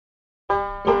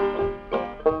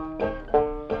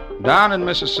Down in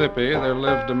Mississippi, there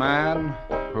lived a man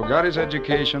who got his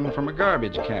education from a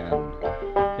garbage can.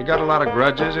 He got a lot of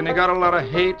grudges and he got a lot of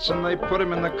hates, and they put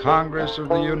him in the Congress of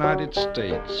the United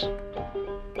States.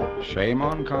 Shame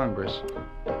on Congress.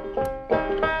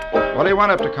 Well, he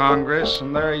went up to Congress,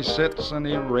 and there he sits, and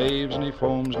he raves, and he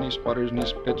foams, and he sputters, and he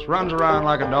spits, runs around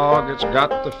like a dog that's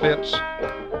got the fits,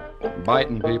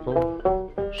 biting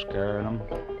people, scaring them.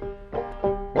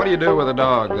 What do you do with a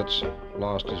dog that's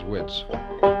lost his wits?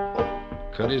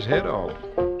 Cut his head off,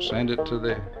 send it to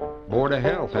the Board of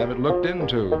Health, have it looked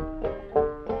into.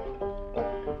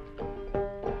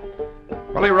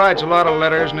 Well, he writes a lot of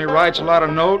letters and he writes a lot of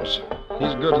notes.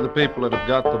 He's good to the people that have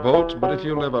got the votes, but if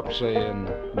you live up, say, in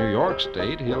New York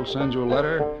State, he'll send you a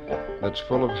letter that's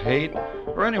full of hate,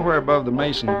 or anywhere above the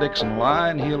Mason-Dixon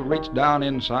line, he'll reach down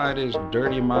inside his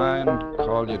dirty mind,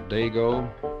 call you Dago,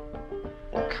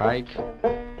 kike,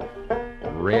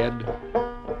 red.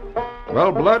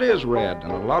 Well, blood is red,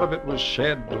 and a lot of it was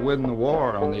shed to win the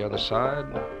war on the other side.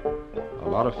 A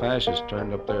lot of fascists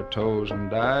turned up their toes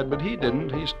and died, but he didn't.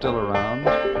 He's still around.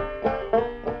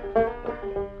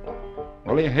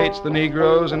 Well, he hates the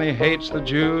Negroes, and he hates the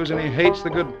Jews, and he hates the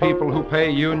good people who pay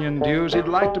union dues. He'd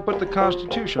like to put the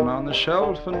Constitution on the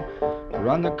shelf and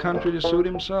run the country to suit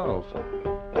himself.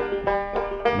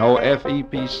 No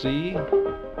FEPC,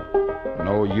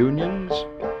 no unions,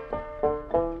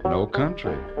 no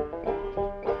country.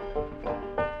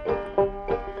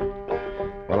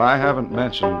 Well, I haven't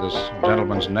mentioned this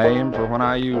gentleman's name, for when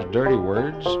I use dirty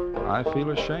words, I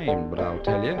feel ashamed, but I'll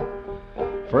tell you.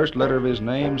 First letter of his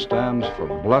name stands for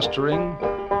blustering,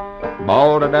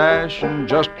 balderdash, and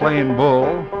just plain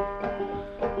bull.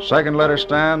 Second letter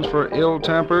stands for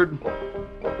ill-tempered,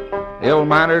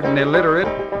 ill-mannered, and illiterate.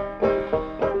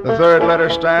 The third letter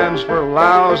stands for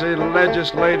lousy,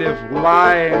 legislative,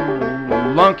 lying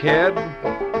lunkhead.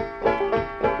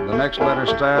 The next letter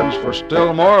stands for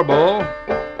still more bull.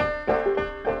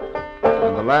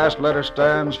 And the last letter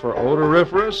stands for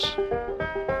odoriferous,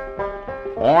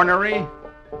 ornery,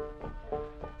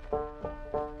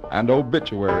 and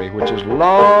obituary, which is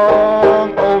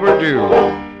long overdue.